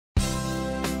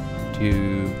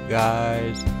two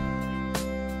guys,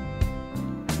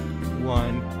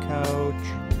 one couch.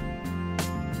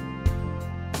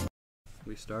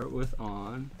 We start with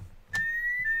on.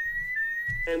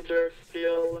 Enter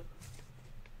skill.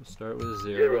 We'll start with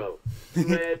 0.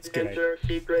 Red, enter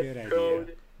secret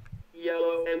code.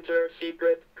 Yellow, enter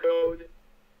secret code.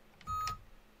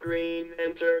 Green,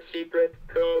 enter secret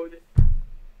code.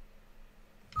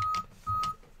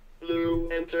 Blue,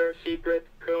 enter secret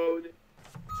code.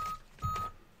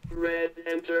 Red,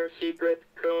 enter secret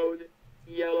code.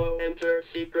 Yellow, enter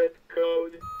secret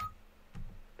code.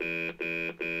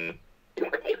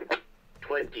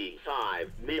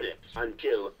 25 minutes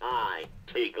until I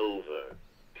take over.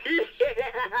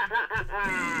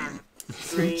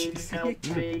 Green, help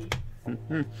me.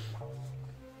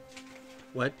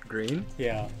 What? Green?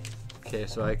 Yeah. Okay,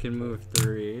 so I can move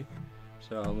 3.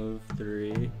 So I'll move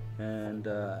 3 and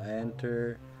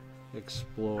enter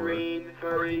explore. Green,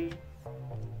 hurry.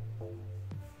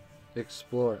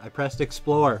 Explore. I pressed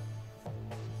explore.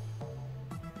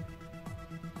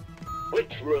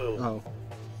 Which room? Oh.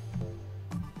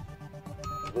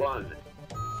 1,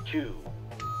 2,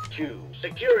 2.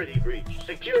 Security breach.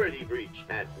 Security breach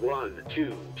at 1,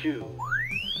 2, 2.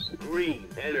 Green,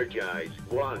 energize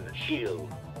 1 shield.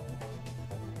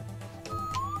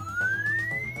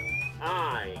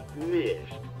 I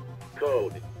missed.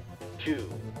 Code 2,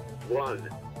 1.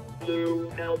 Blue,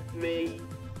 help me.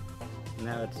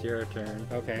 Now it's your turn.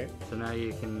 Okay. So now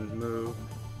you can move.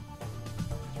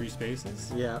 3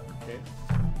 spaces? Yeah. Okay.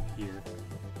 Here.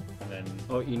 And then...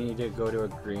 Oh, you need to go to a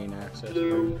green access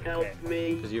Blue, card. help Okay.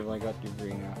 me. Because you've only got your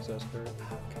green access card.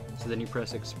 So then you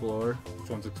press explore.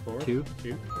 Which one's explore? 2.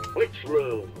 2. Which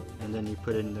room? And then you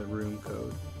put in the room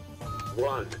code.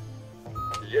 1,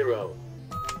 0,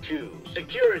 2.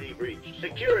 Security breach.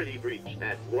 Security breach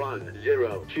at 1,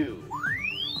 0, 2.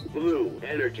 Blue,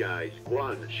 energize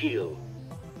 1 shield.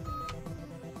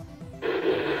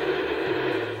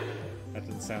 That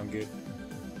doesn't sound good.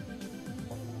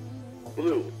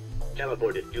 Blue,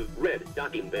 teleported to red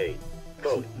docking bay.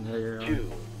 Code Now you're on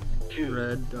 2, 2.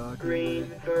 red dock. Green,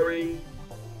 hurry.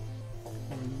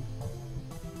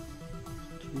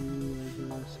 2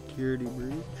 is a security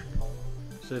breach.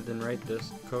 So then write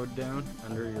this code down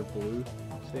under your blue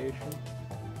station.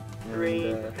 And,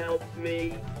 Green, help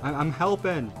me. I'm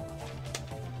helping.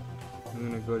 I'm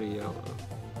gonna go to yellow.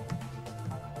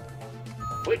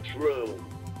 Which room?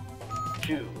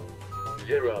 2,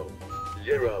 0,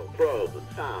 0. Probe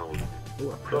found.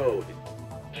 Ooh, a probe. Code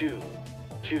 2,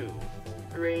 2.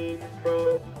 Green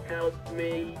probe, help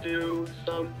me do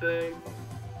something.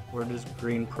 Where does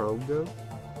green probe go?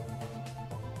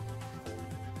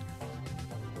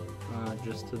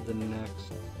 Just to the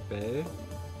next bay. I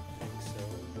think so.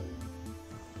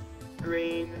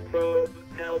 Green probe,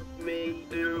 help me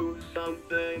do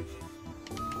something.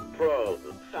 Probe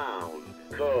found.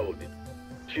 Code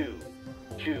 2,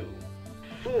 2.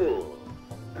 Fool.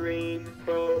 Green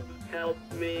probe, help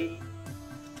me.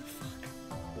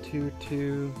 2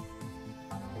 2.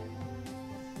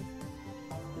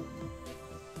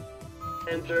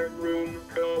 Enter room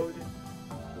code.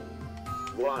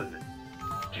 1,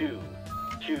 2,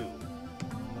 2.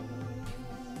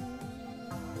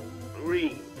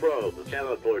 Green probe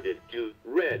teleported to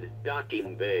red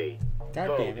docking bay. God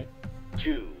Code damn it.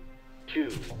 2,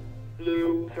 2.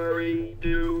 Blue, hurry,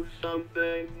 do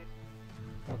something.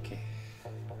 Okay.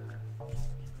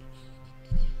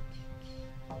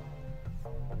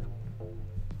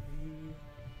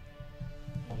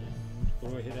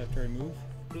 What do I hit after I move?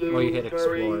 Blue, Oh, you hit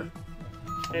hurry. explore.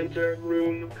 Enter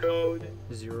room code.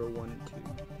 0 1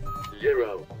 2.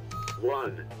 0,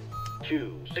 1,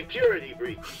 2. Security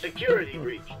breach. Security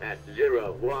breach at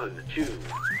 0, 1, 2.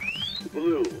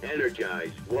 Blue,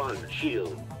 energize 1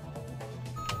 shield.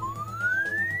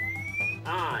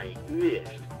 I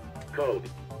missed. Code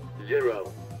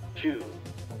 0, 2.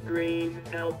 Green,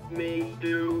 help me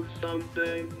do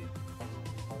something.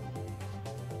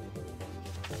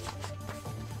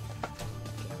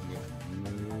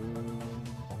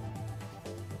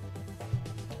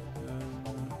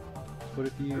 What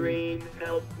if you... Green,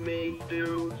 help me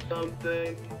do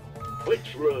something.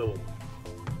 Which room?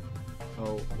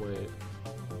 Oh, wait.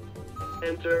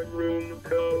 Enter room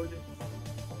code.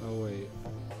 Oh, wait.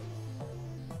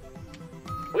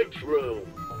 Which room?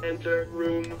 Enter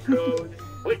room code.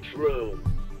 Which room?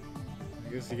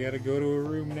 I guess you gotta go to a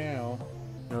room now.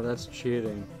 No, that's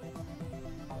cheating.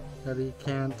 How do you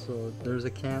cancel? There's a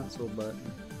cancel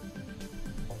button.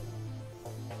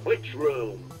 Which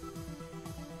room?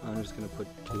 I'm just gonna put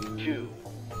 2. 2,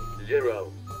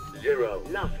 0, 0.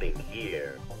 Nothing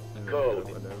here. and Code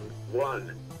whatever.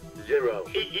 1, 0.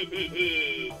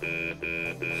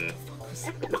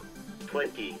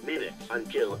 20 minutes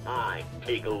until I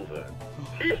take over.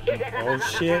 Oh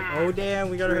shit. Oh damn,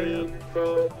 we gotta hurry up. Green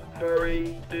probe,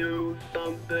 hurry, do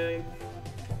something.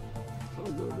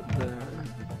 I'll go to there.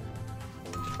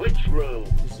 Which room?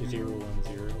 010.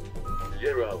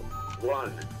 0,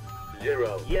 1,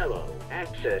 0. Yellow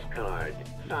access card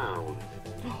found.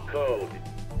 Code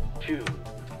 2,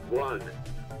 1.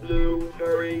 Blue,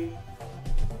 hurry.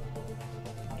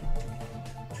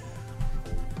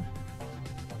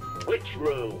 Which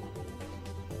room?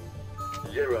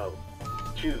 0,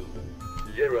 2,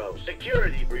 0.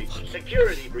 Security breach.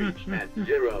 Security breach at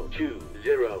 0, 2,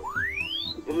 0.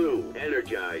 Blue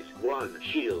energize 1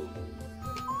 shield.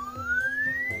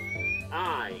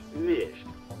 I missed.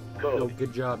 Oh, Code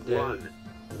good job, Dave. 1,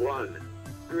 1.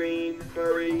 Green,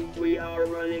 hurry. We are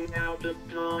running out of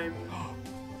time.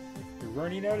 You're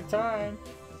running out of time.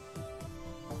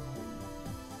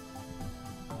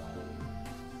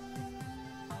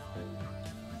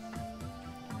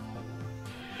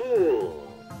 Fool.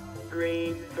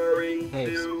 Green, hurry, Hey,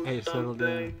 do hey, settle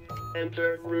something.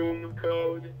 Enter room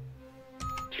code.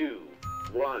 2,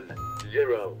 1,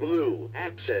 0. Blue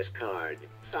access card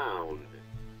found.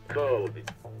 Code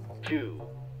 2,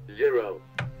 0.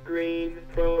 Green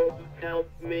probe, help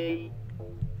me.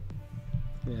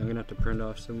 Yeah, I'm gonna have to print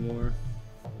off some more.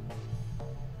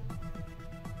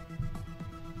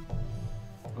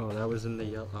 Oh, that was in the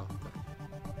yellow. Oh,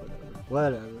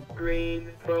 whatever. Green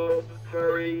probe,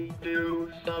 hurry,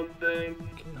 do something.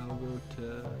 Okay, I'll go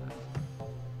to.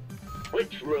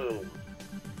 Which room?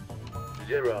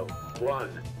 0, 1,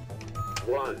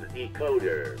 1.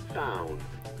 Decoder found.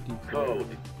 Code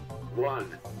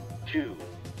 1, 2.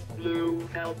 Blue,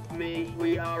 help me.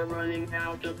 We are running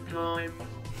out of time.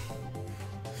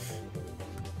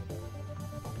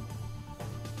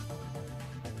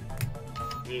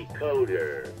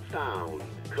 Decoder found.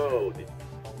 Code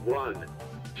 1,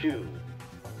 2.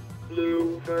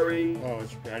 Blue, hurry. Oh,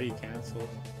 how do you cancel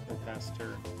the past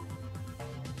turn?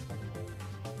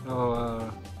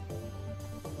 Oh,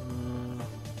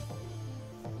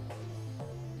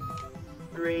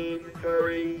 Green,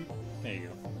 hurry. There you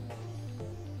go.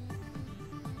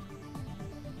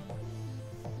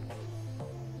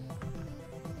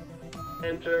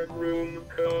 Enter room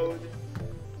code.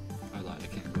 I lied. I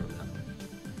can't go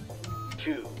that.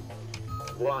 2,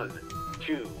 1,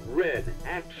 2. Red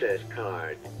access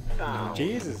card found.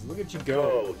 Jesus, look at you go.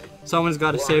 Code Someone's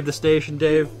got to save the station,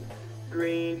 Dave.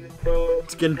 Green probe.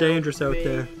 It's getting help dangerous out me.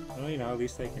 there. Well, you know, at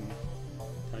least they can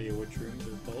tell you which rooms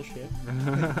are bullshit.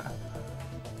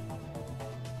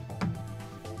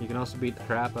 You can also beat the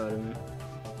crap out of me.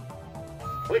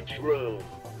 Which room?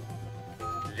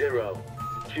 0,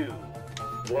 2,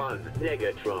 1.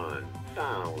 Negatron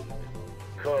found.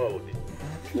 Code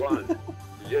 1,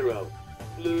 0.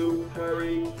 Blue,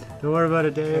 hurry. Don't worry about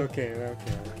it, Dave. Okay. We're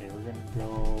gonna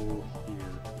go here.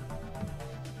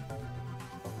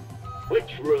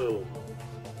 Which room?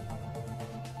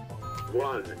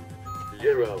 1,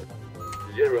 0,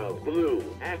 0. Blue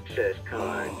access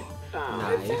card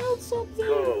found. Nice.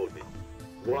 Code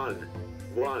 1,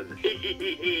 1.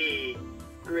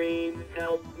 Green,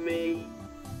 help me.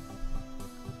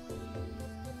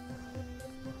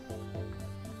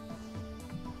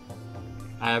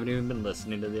 I haven't even been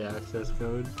listening to the access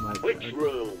codes. My Which bad.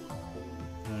 room?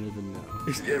 I don't even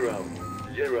know. 0,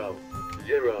 0,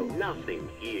 0. Nothing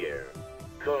here.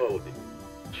 Code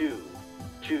 2,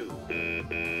 2.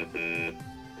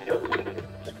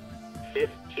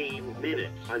 15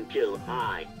 minutes until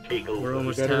I take over. We're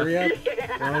almost better half. hurry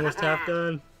up. We're almost half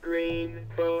done. Green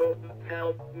probe,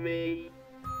 help me.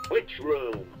 Which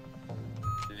room?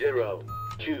 0,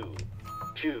 2,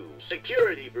 2.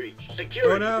 Security breach. Security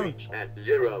Oh, no. breach at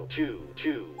 0, 2,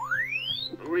 2.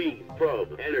 Green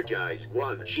probe. Energize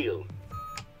 1 shield.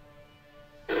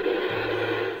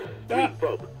 Green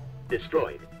probe.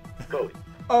 Destroyed. Code.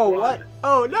 Oh, what?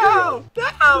 Oh, no!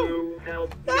 No! Blue,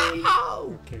 help me.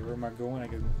 No! Okay, where am I going? I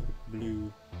go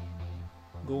blue.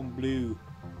 Going blue.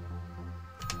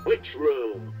 Which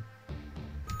room?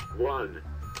 1,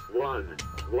 1,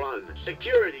 1.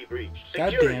 Security breach.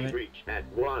 God Security damn it. breach at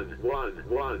 1, 1,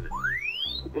 1.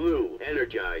 Blue.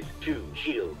 Energize 2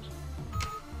 shields.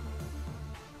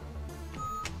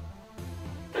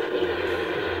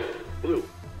 Blue.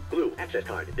 Blue. Access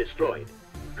card destroyed.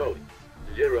 Code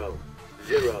 0,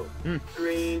 0.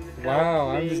 Green, help Wow,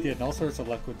 I'm me. just getting all sorts of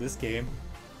luck with this game.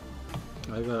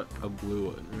 I got a blue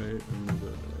one, right? I'm gonna go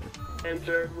there.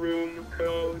 Enter room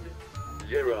code.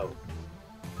 0,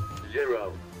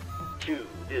 0, 2.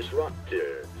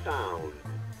 Disruptor found.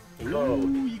 Ooh,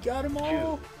 Code you got them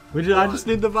all. 2, I just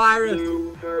need the virus.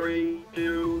 Blue, hurry,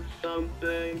 do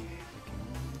something.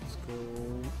 Let's go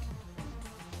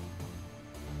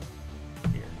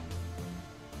here.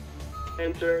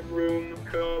 Enter room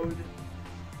code.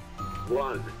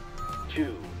 1,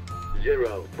 2,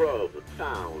 0. Probe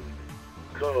found.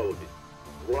 Code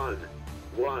 1,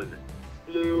 1.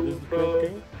 Blue, What is the probe,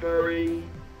 code? hurry.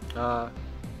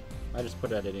 I just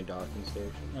put it at any docking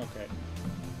station. Okay.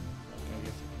 I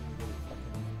guess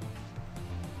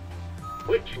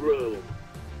Which room?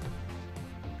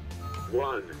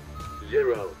 1,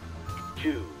 0,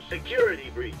 2. Security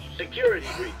breach. Security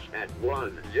breach at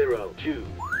 1, 0, 2.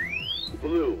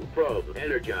 Blue probe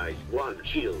energized. 1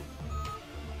 shield.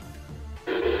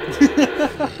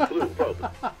 Blue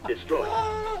probe destroyed.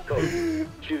 Code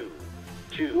 2,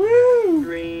 2. Woo!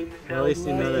 Green, At least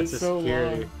you know help that's me. a so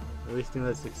security. long. At least you know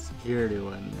that's a security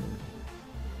one. Man.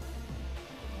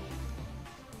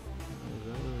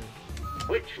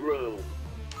 Which room?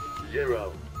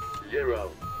 0,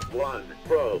 0, 1.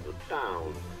 Probe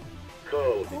found.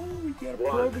 Code Oh, we got a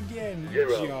 1, probe again. 0.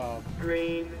 Good job.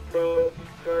 Green, probe,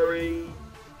 hurry.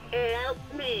 Help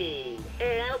me!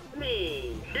 Help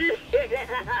me!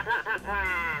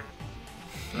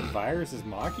 The virus is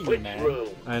mocking you, Which man. room?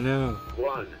 I know.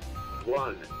 1,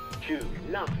 1, 2.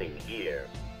 Nothing here.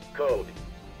 Code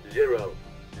 0,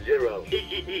 0.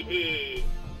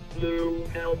 Blue,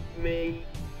 help me.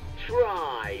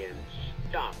 Try and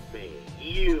stop me,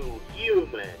 you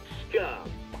human scum.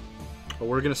 But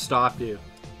we're gonna stop you.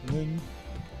 One.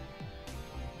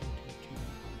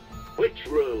 Which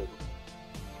room?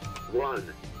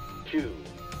 1, 2,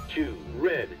 2.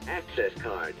 Red access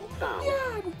card found.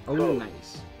 Oh, Code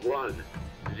nice. 1,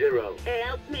 0.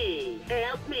 Help me!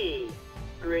 Help me!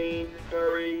 Green,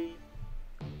 hurry.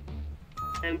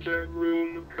 Enter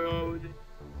room code.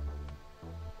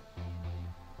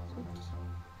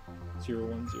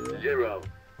 010. 0,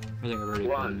 I think I've already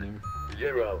One. been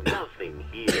 0. Nothing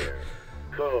here.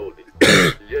 Code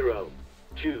 0,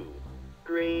 2.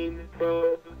 Green,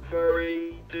 probe,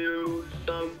 hurry, do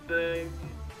something.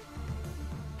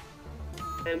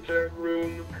 Enter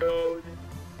room code.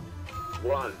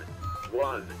 1,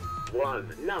 1,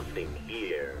 1. Nothing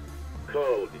here.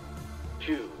 Code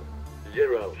 2,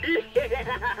 0.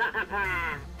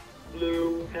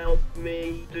 Blue, help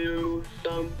me do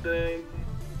something.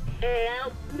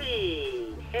 Help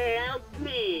me! Help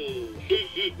me!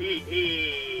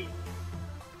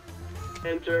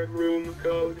 Enter room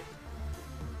code.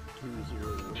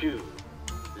 2,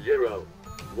 0,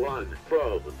 1.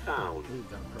 Probe found.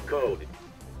 Code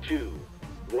 2,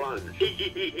 1.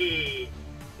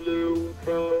 Blue,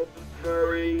 probe,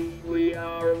 hurry. We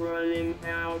are running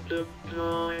out of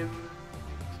time.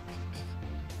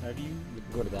 How do you? You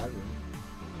can go to that room.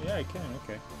 Yeah, I can.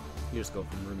 Okay. You just go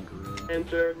from room to room.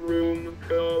 Enter room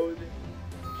code.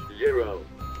 0,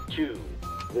 2,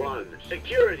 1.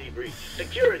 Security breach.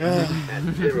 Security breach at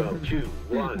 0, 2,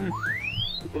 1.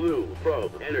 Blue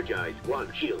probe energized.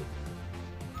 1 shield.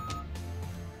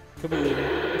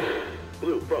 Kaboom.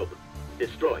 Blue probe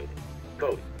destroyed.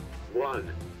 Code 1,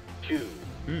 2.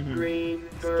 Mm-hmm. Green,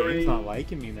 This hurry. game's not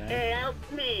liking me, man. Help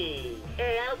me!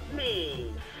 Help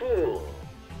me! Fool!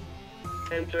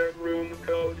 Enter room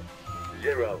code.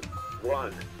 0,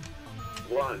 1,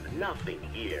 1. Nothing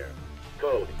here.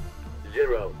 Code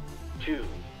 0, 2.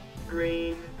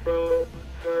 Green, probe,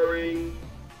 hurry.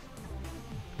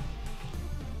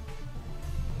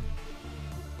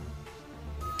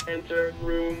 Enter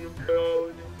room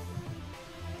code.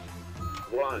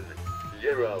 1,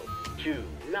 0, 2.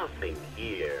 Nothing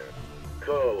here.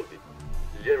 Code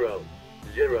 0,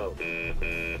 0.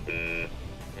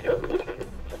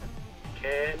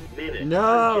 10 minutes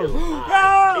No! until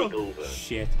I No! take over.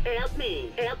 Shit. Help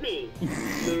me! Help me!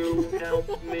 Blue,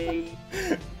 help me.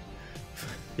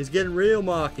 He's getting real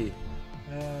mocky.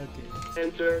 Okay.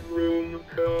 Enter room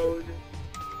code.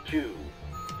 2,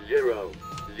 0,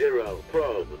 0.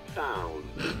 Probe found.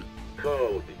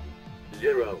 Code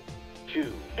 0,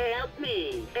 2. Help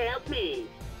me! Help me!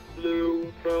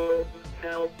 Blue, probe,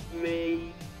 help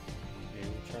me. Maybe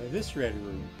we'll try this red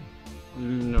room.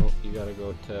 No, you gotta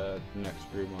go to the next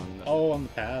room on the. Oh, on the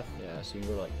path. Yeah, so you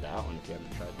can go like that one if you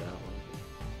haven't tried that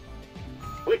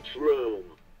one. Which room?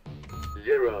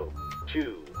 0,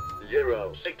 2,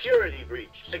 0. Security breach.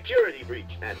 Security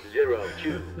breach at 0,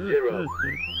 2, 0.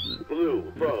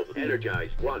 Blue probe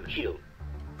energized. 1 shield.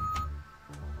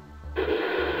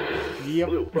 Yep.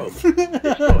 Blue probe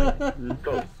destroyed.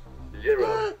 Code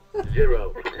 0,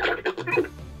 0.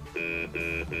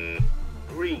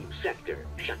 Green sector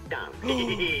shut down.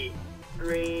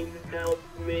 Green, help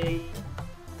me.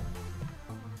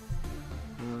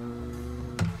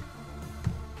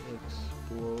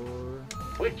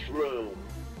 Which room?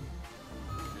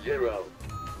 0,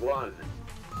 1,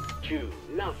 2,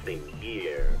 nothing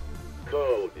here.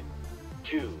 Code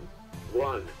 2,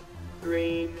 1.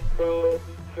 Green probe,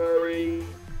 hurry.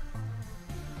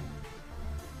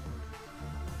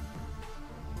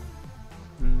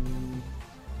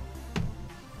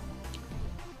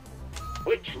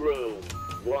 Which room?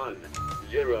 1,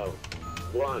 0,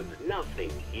 1,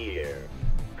 nothing here.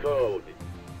 Code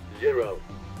 0,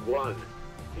 1.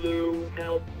 Blue,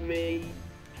 help me.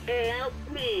 Help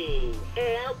me!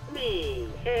 Help me!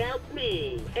 Help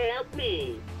me! Help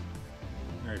me!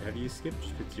 Alright, how do you skip?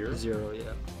 Just hit 0? 0,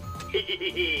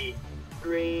 yeah.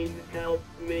 Green, help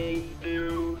me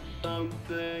do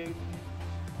something.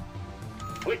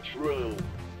 Which room?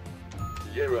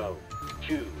 0,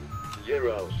 2,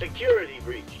 0. Security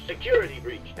breach. Security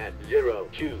breach at 0,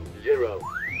 2, 0.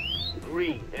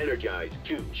 Green, energize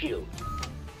 2, shield.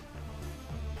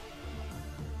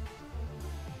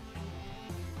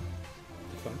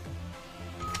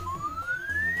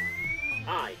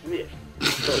 I missed.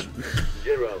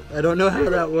 0. I don't know how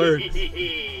that works.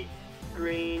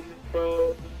 Green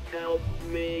probe, help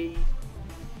me.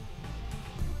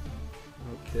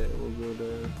 Okay, we'll go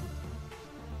to...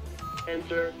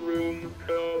 Enter room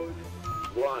code.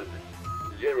 1,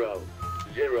 0,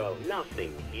 0.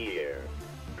 Nothing here.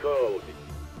 Code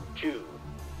 2,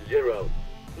 0.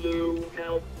 Blue,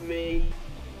 help me.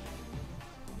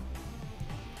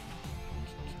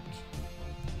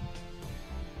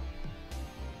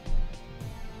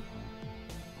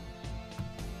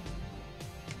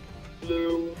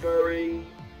 Blue, hurry.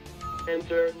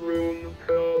 Enter room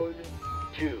code.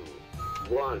 2,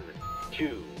 1,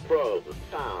 2. Probe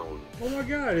found. Oh my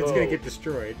god, it's gonna get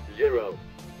destroyed. 0,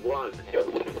 1.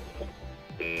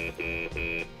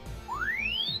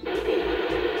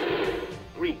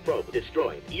 Green probe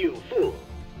destroyed. You fool.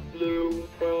 Blue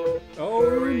probe. Oh,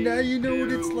 hurry, now you know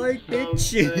what it's do like, something.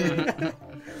 bitch.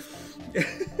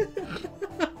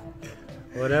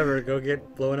 Whatever, go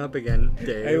get blown up again,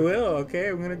 Dave. I will, okay,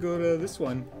 I'm gonna go to this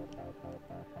one.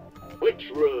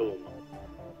 Which room?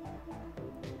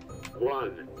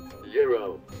 1,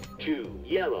 0, 2.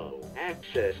 Yellow.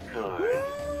 Access card.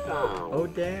 Found. Oh,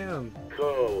 damn.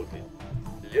 Code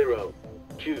 0,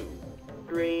 2.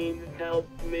 Green, help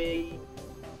me.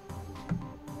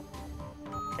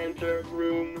 Enter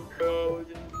room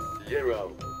code.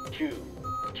 0, 2,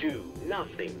 2.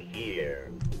 Nothing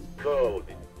here.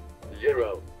 Code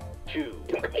 0, 2.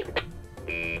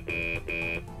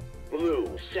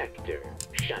 Blue sector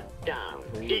shut down.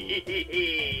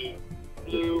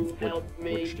 Blue, help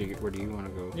me. Where do you want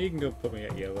to go? You can go put me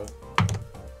at yellow.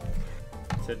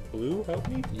 Said blue, help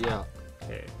me? Yeah.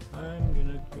 Okay, I'm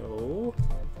gonna go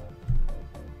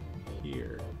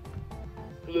here.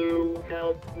 Blue,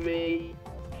 help me.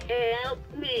 Help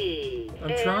me! I'm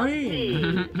Help trying.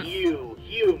 me, you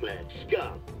human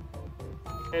scum!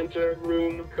 Enter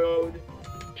room code.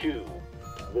 2,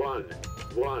 1,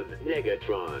 1.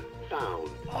 Negatron found.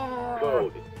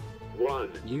 Code 1.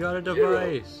 You got a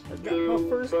device. I got my Blue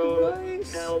first probe,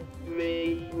 device. help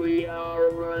me. We are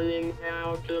running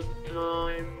out of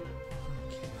time.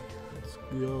 Let's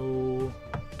go.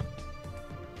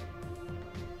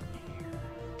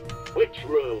 Which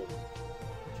room?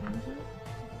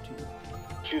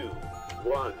 2,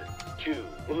 1, 2.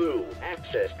 Blue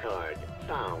access card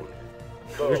found.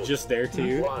 We're Code just there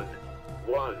too. 1,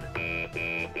 1.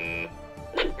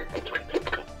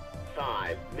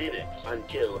 5 minutes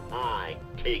until I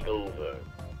take over.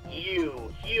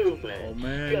 You human. Oh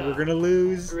man, scum. we're gonna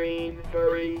lose. Green,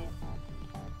 hurry.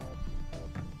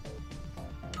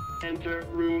 Enter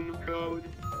room code.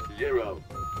 0,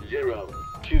 0,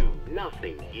 2.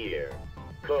 Nothing here.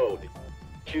 Code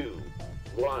 2,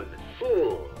 1.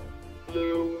 Fool.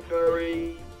 Blue,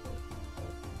 hurry.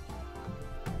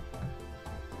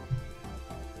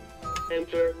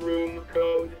 Enter room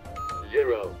code.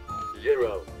 0,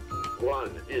 0,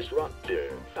 1.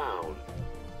 Disruptor found.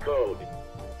 Code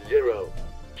 0,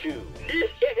 2.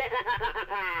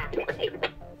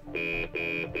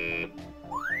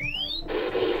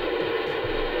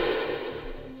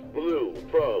 Blue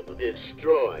probe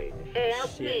destroyed.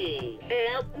 Help me!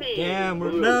 Help me! Damn, we're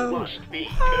Blue no. must be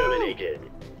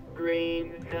terminated.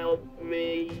 Green, help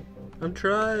me. I'm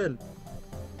trying.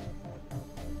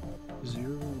 0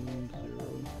 and 0.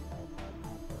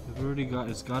 I've already got.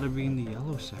 It's got to be in the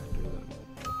yellow sector then.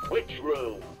 Which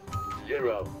room?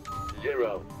 0,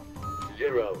 0,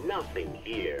 0. Nothing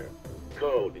here.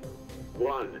 Code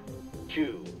 1,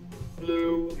 2.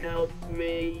 Blue, help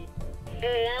me.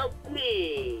 Help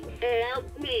me!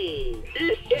 Help me!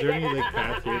 Is there any like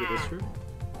path here to this room?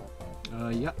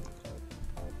 Yeah.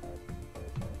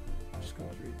 Just go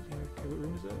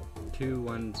room is that?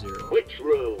 210. Which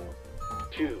room?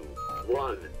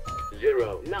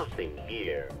 210. Nothing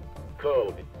here.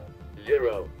 Code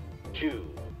 02.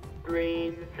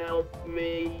 Green, help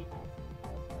me.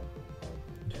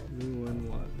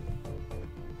 211.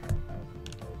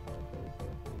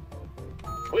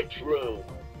 Which room?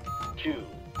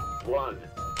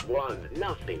 211.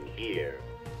 Nothing here.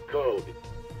 Code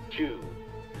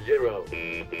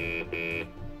 20.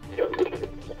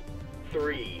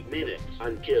 3 minutes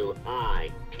until I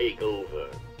take over.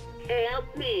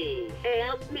 Help me!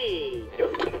 Help me!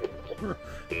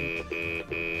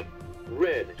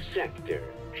 Red sector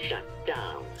shut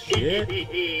down. Shit.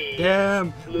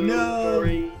 Damn. Blue, No.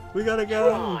 hurry. We gotta go.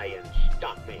 Try and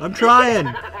stop me. I'm trying.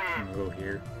 I'm gonna go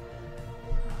here.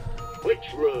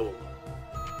 Which room?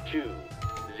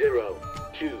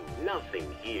 202.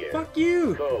 Nothing here. Fuck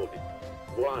you. Code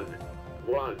 11.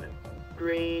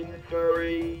 Green,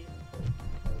 hurry.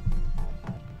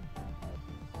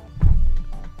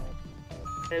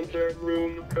 Enter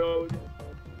room code.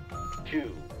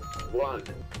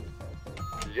 210.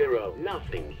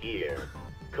 Nothing here.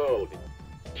 Code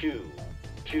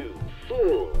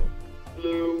 224.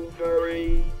 Blue,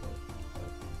 hurry.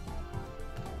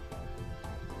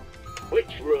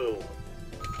 Which room?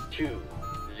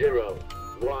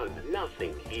 201.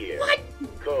 Nothing here. What?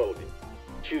 Code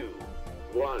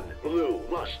 21. Blue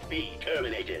must be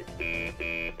terminated.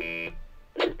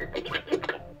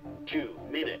 2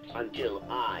 minutes until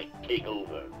I take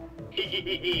over.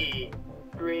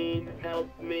 Green, help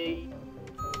me.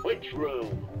 Which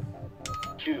room?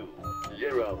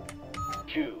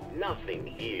 202. Nothing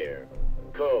here.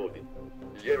 Code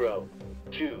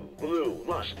 02. Blue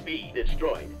must be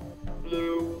destroyed.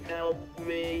 Blue, help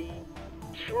me.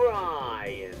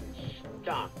 Try and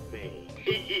stop me.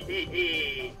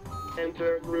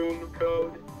 Enter room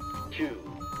code.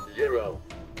 200.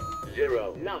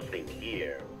 Nothing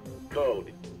here.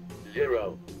 Code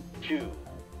 02.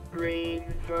 Green,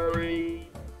 hurry.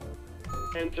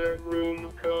 Enter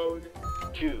room code.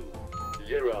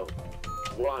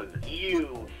 201.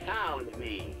 You found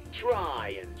me.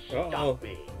 Try and stop Uh-oh.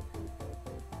 me.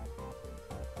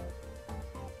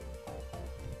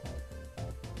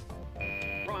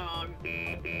 Wrong.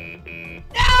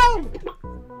 No.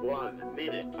 1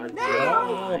 minute until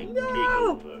No! I take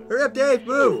over. Hurry up, Dave.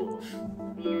 Move.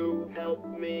 Blue, help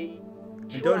me.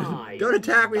 And Try. don't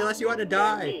attack me unless you want to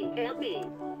Help die. me. Help me.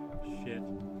 Shit.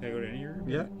 Can I go to any room?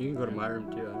 Yeah, you can go to my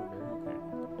room too. I don't care. Okay.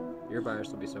 Your virus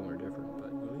will be somewhere different, but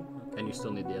Really? and you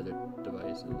still need the other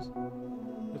devices.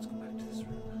 Let's go back to this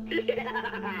room.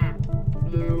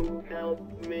 Blue, help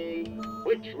me.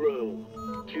 Which room?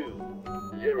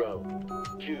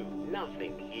 202.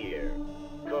 Nothing here.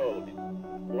 Code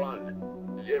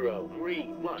 103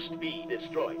 must be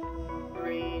destroyed.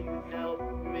 Green, help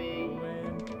me.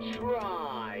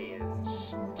 Try and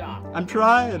stop. I'm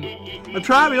trying. I'm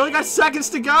trying. We only got seconds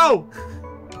to go.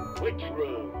 Which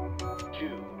room?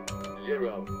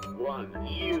 201.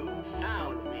 You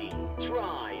found me.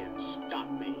 Try and stop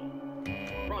me.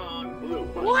 Wrong. Blue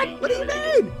must What? be What do you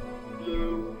terminated. mean?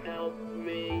 Blue, help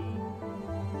me.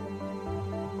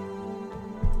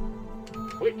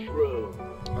 Which room?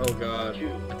 Oh god. I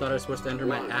thought I was supposed to enter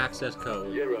my access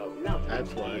code. 0. Nothing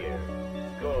That's why. here.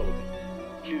 Code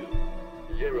 20.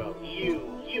 You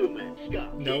human scum.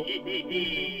 Nope.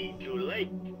 Too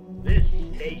late. This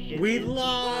station We is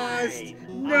lost! mine.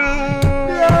 No!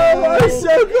 No, I'm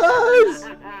so close.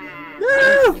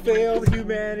 No. Failed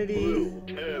humanity! Blue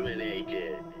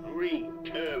terminated. Green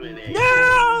terminated.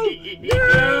 No!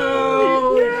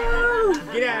 No!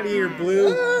 Get out of here,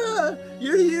 Blue! Ah,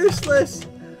 you're useless.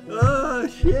 Oh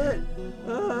shit.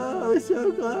 Oh, I'm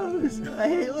so close. I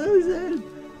hate losing.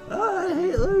 Oh, I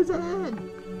hate losing.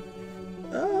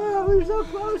 Oh, we're so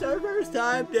close. Our first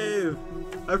time, Dave.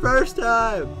 Our first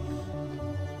time.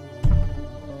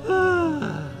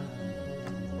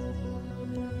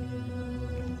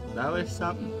 That was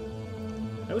something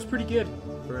That was pretty good.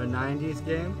 for a 90s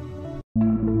game.